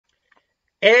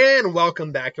And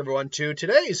welcome back, everyone, to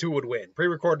today's Who Would Win,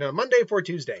 pre-recorded on Monday for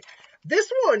Tuesday.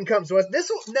 This one comes to us.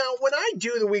 Now, when I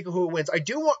do the week of Who Would Wins, I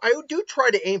do try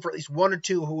to aim for at least one or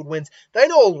two Who Would Wins that I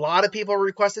know a lot of people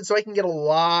requested, so I can get a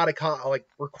lot of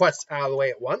requests out of the way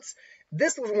at once.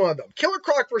 This was one of them: Killer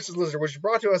Croc versus Lizard, which was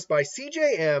brought to us by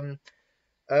CJM,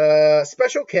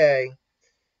 Special K,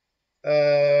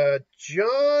 John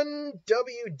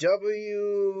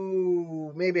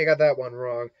WW. Maybe I got that one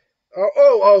wrong.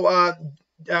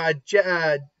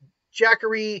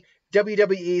 Jackery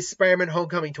WWE Spider-Man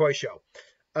Homecoming Toy Show.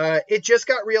 It just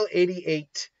got real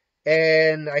 88,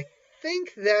 and I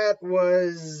think that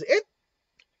was it.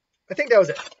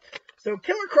 So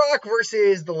Killer Croc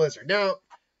versus the Lizard. Now,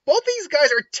 both these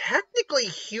guys are technically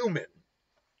human,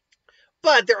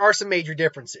 but there are some major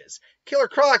differences. Killer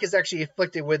Croc is actually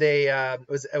afflicted with a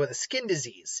skin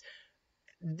disease.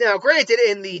 Now, granted,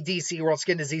 in the DC world,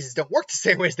 skin diseases don't work the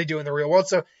same way as they do in the real world.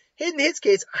 So, in his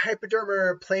case,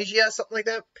 hypodermoplasia, something like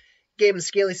that, gave him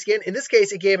scaly skin. In this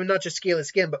case, it gave him not just scaly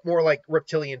skin, but more like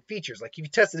reptilian features. Like, if you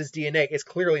tested his DNA, it's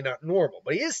clearly not normal.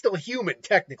 But he is still human,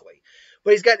 technically.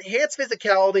 But he's got enhanced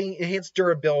physicality, enhanced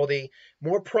durability,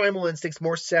 more primal instincts,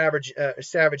 more savage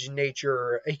in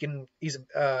nature. He's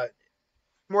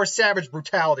more savage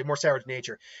brutality, more savage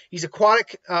nature. He's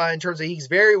aquatic in terms of he's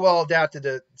very well adapted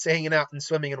to hanging out and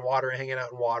swimming in water and hanging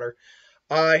out in water.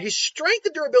 His strength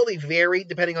and durability vary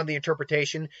depending on the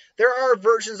interpretation. There are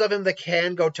versions of him that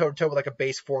can go toe-to-toe with like a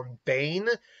base form Bane,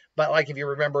 but like if you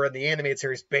remember in the animated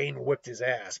series, Bane whipped his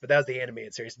ass, but that was the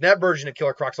animated series. And that version of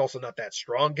Killer Croc's also not that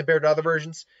strong compared to other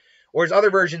versions. Whereas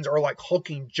other versions are like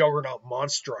hulking juggernaut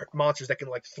monsters that can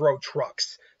like throw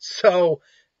trucks. So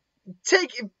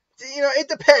it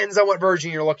depends on what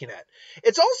version you're looking at.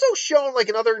 It's also shown, like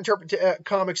in other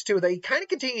comics too, that he kind of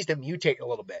continues to mutate a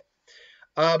little bit.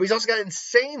 But he's also got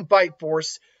insane bite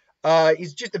force.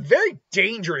 He's just a very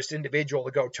dangerous individual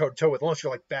to go toe-to-toe with, unless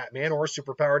you're like Batman or a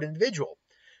superpowered individual.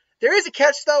 There is a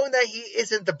catch, though, in that he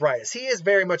isn't the brightest. He is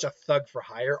very much a thug for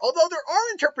hire, although there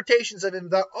are interpretations of him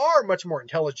that are much more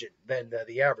intelligent than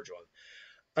the average one.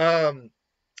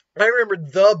 I remember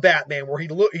the Batman where he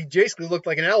basically looked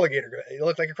like an alligator. He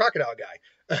looked like a crocodile guy.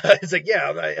 It's like, yeah,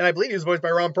 and I believe he was voiced by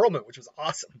Ron Perlman, which was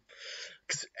awesome.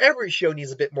 Because every show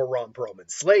needs a bit more Ron Perlman.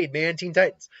 Slade, man, Teen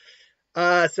Titans.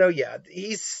 So yeah,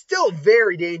 he's still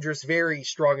very dangerous, very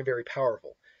strong, and very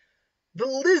powerful. The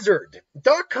Lizard.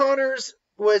 Doc Connors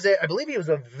I believe he was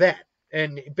a vet.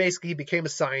 And basically he became a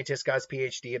scientist, got his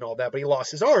PhD and all that, but he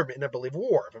lost his arm in, I believe,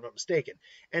 war, if I'm not mistaken.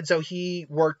 And so he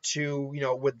worked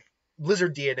with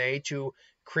lizard DNA to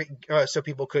create, so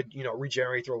people could,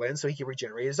 regenerate their limbs, so he could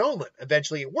regenerate his own limb.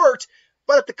 Eventually it worked,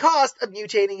 but at the cost of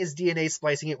mutating his DNA,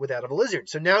 splicing it with that of a lizard.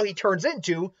 So now he turns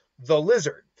into the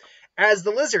Lizard. As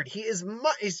the Lizard, he's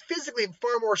physically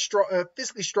far more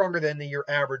physically stronger than your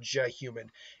average human.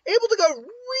 Able to go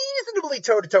reasonably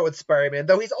toe-to-toe with Spider-Man,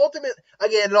 though he's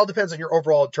again, it all depends on your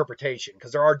overall interpretation,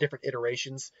 because there are different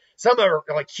iterations. Some are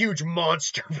like huge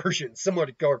monster versions, similar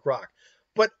to Killer Croc.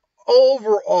 But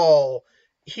overall,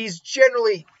 he's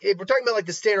generally, if we're talking about like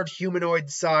the standard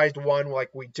humanoid-sized one,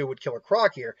 like we do with Killer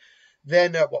Croc here,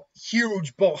 then,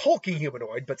 huge, hulking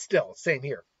humanoid, but still, same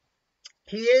here.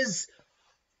 He is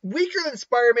weaker than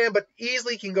Spider-Man, but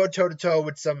easily can go toe-to-toe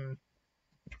with some,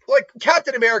 like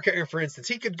Captain America, for instance.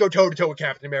 He could go toe-to-toe with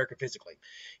Captain America physically.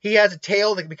 He has a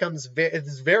tail that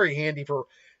is very handy for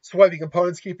swiping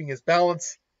components, keeping his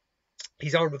balance.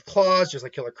 He's armed with claws, just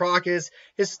like Killer Croc is.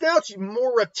 His snout's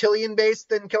more reptilian-based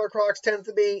than Killer Croc's tends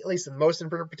to be, at least in most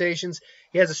interpretations.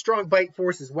 He has a strong bite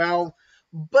force as well.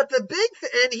 But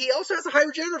and he also has a high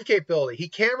regenerative capability. He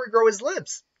can regrow his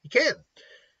limbs. He can.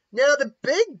 Now, the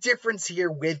big difference here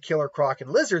with Killer Croc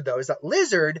and Lizard, though, is that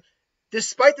Lizard,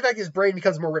 despite the fact his brain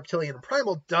becomes more reptilian and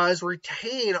primal, does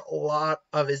retain a lot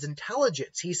of his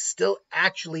intelligence. He's still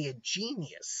actually a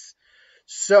genius.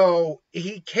 So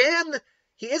he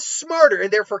is smarter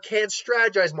and therefore can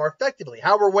strategize more effectively.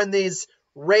 However, when these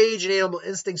rage and animal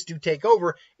instincts do take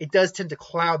over, it does tend to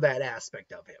cloud that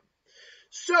aspect of him.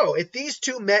 So, if these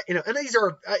two met, and these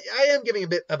are, I am giving a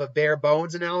bit of a bare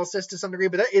bones analysis to some degree,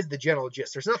 but that is the general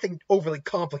gist. There's nothing overly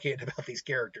complicated about these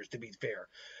characters, to be fair.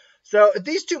 So, if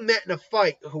these two met in a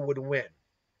fight, who would win?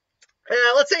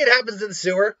 Let's say it happens in the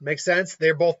sewer. Makes sense.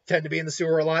 They both tend to be in the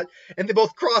sewer a lot, and they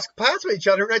both cross paths with each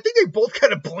other, and I think they both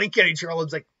kind of blink at each other.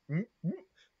 It's like,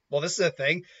 well, this is a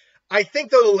thing. I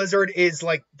think, though, the Lizard is,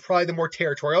 like, probably the more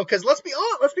territorial, because let's be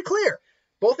clear.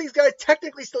 Both these guys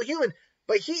technically still human,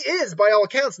 but he is, by all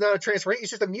accounts, not a transfer. He's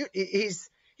just a he's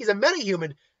a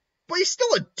metahuman, but he's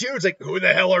still a dude. It's like, who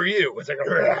the hell are you? It's like,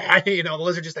 you know, the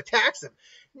lizard just attacks him.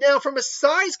 Now, from a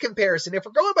size comparison, if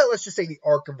we're going by, let's just say the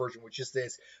Arkham version, which is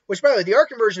this, which, by the way, the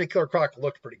Arkham version of Killer Croc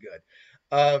looked pretty good.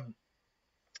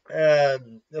 At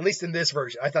least in this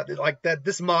version, I thought that, like, that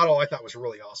this model I thought was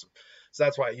really awesome. So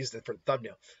that's why I used it for the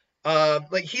thumbnail.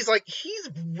 He's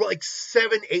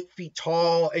 7-8 feet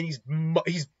tall, and he's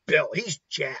built, he's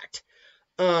jacked.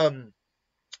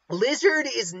 Lizard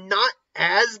is not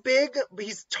as big, but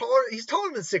he's taller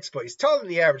than 6 foot. He's taller than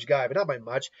the average guy, but not by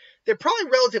much. They're probably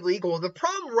relatively equal. The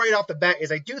problem right off the bat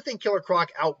is I do think Killer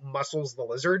Croc out-muscles the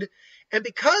lizard. And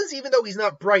because even though he's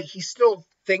not bright, he still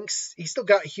thinks, he's still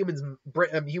got a human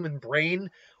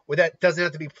brain where that doesn't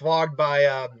have to be flogged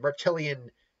by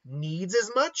reptilian needs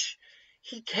as much.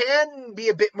 He can be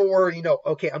a bit more, you know,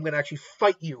 okay, I'm going to actually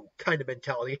fight you kind of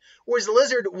mentality. Whereas the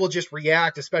lizard will just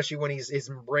react, especially when his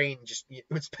brain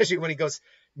especially when he goes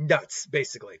nuts,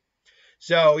 basically.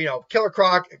 So, you know, Killer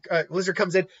Croc, lizard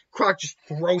comes in, Croc just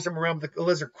throws him around, the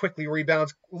lizard quickly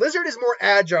rebounds. Lizard is more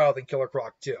agile than Killer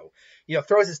Croc too. You know,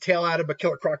 throws his tail at him, but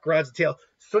Killer Croc grabs the tail,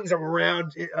 swings him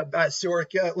around.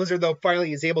 Lizard, though,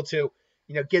 finally is able to,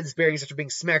 you know, get his bearings after being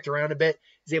smacked around a bit.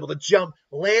 He's able to jump,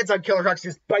 lands on Killer Croc,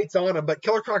 just bites on him. But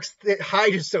Killer Croc's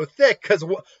hide is so thick because,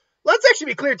 let's actually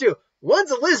be clear too,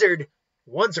 one's a lizard,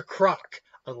 one's a croc.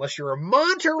 Unless you're a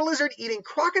monitor lizard eating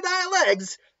crocodile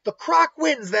eggs, the croc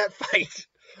wins that fight.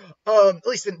 At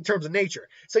least in terms of nature.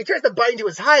 So he tries to bite into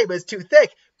his hide, but it's too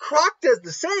thick. Croc does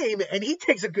the same, and he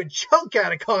takes a good chunk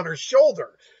out of Connor's shoulder.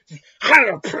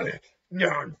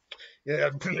 No,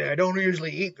 I don't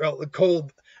usually eat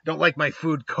cold. Don't like my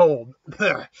food cold.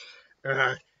 And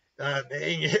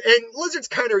Lizard's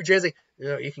kind of rejects, like, you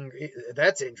know, you can.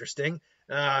 That's interesting.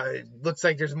 It looks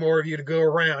like there's more of you to go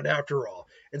around after all.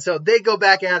 And so they go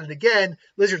back at it again.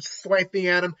 Lizard's swiping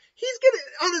at him. He's getting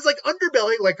on his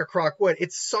underbelly like a Croc would.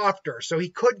 It's softer, so he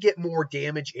could get more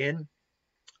damage in.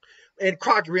 And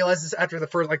Croc realizes after the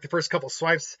first couple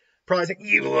swipes, probably like,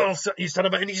 you son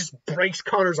of a, and he just breaks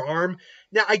Connor's arm.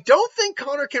 Now, I don't think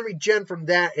Connor can regen from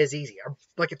that as easy.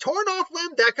 Like a torn off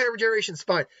limb, that kind of regeneration is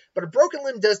fine. But a broken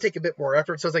limb does take a bit more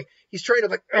effort. So it's like he's trying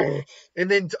to ugh,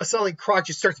 and then suddenly Croc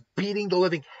just starts beating the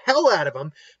living hell out of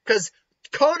him because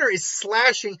Connor is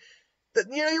slashing.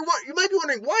 You know, you might be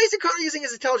wondering, why isn't Connor using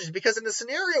his intelligence? Because in the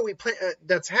scenario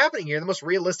that's happening here, the most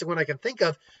realistic one I can think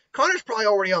of, Connor's probably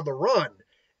already on the run.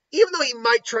 Even though he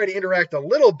might try to interact a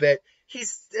little bit,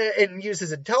 and use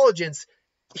his intelligence,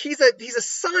 he's a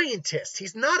scientist.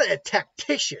 He's not a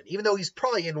tactician, even though he's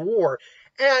probably in war.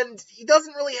 And he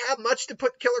doesn't really have much to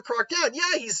put Killer Croc down.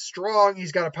 Yeah, he's strong.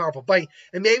 He's got a powerful bite.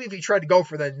 And maybe if he tried to go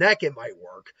for the neck, it might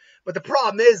work. But the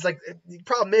problem is, the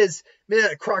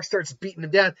minute Croc starts beating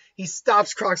him down, he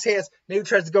stops Croc's hands. Maybe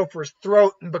tries to go for his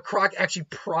throat, but Croc actually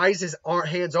pries his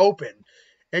hands open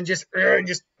and just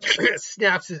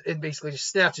snaps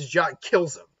his jaw and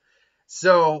kills him.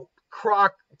 So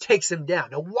Croc takes him down.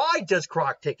 Now, why does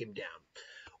Croc take him down?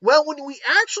 Well, when we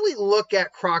actually look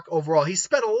at Croc overall, he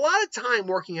spent a lot of time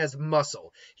working as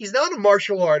muscle. He's not a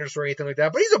martial artist or anything like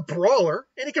that, but he's a brawler,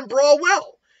 and he can brawl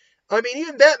well. I mean,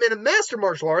 even Batman, a master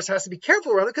martial artist, has to be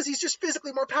careful around him because he's just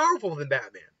physically more powerful than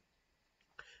Batman.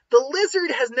 The Lizard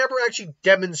has never actually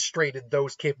demonstrated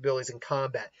those capabilities in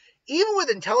combat. Even with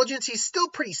intelligence, he's still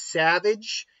pretty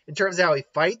savage in terms of how he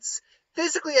fights.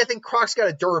 Physically, I think Croc's got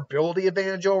a durability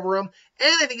advantage over him,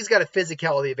 and I think he's got a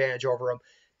physicality advantage over him,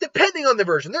 depending on the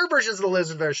version. There are versions of the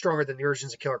Lizard that are stronger than the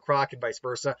versions of Killer Croc and vice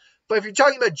versa. But if you're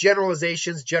talking about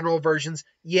generalizations, general versions,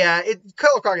 yeah,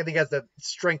 Killer Croc, I think, has the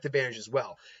strength advantage as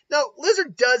well. Now,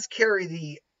 Lizard does carry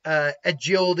the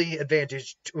agility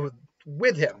advantage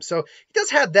with him, so he does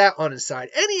have that on his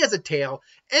side, and he has a tail,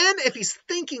 and if he's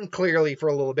thinking clearly for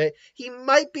a little bit, he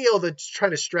might be able to try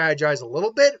to strategize a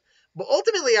little bit. But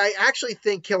ultimately, I actually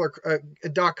think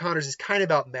Doc Connors is kind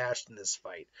of outmatched in this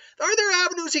fight. Are there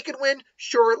avenues he could win?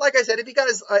 Sure. Like I said, if he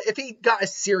got a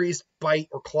serious bite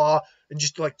or claw and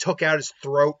just took out his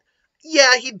throat,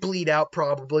 yeah, he'd bleed out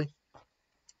probably.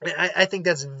 I think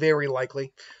that's very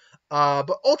likely.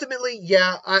 But ultimately,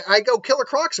 yeah, I go Killer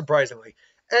Croc surprisingly.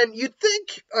 And you'd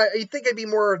think I'd be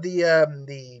more of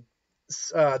the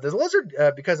Lizard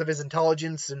because of his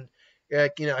intelligence and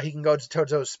he can go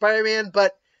to Spider-Man,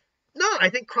 but. No, I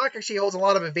think Croc actually holds a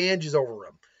lot of advantages over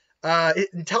him.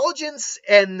 Intelligence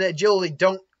and agility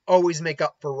don't always make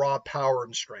up for raw power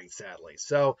and strength, sadly.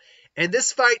 So, in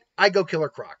this fight, I go Killer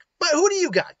Croc. But who do you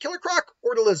got? Killer Croc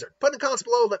or the Lizard? Put in the comments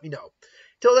below, let me know.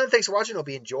 Till then, thanks for watching. Hope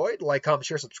you enjoyed. Like, comment,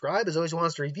 share, subscribe. As always, who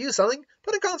wants to review something,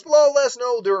 put in the comments below. Let us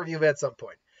know. We'll do a review of it at some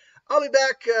point. I'll be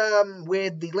back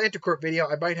with the Lantern Corp video.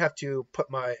 I might have to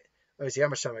put my... Let me see how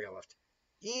much time I got left.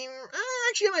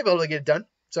 Actually, I might be able to get it done.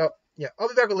 So... yeah, I'll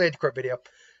be back with a Land Court video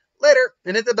later,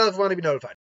 and hit the bell if you want to be notified.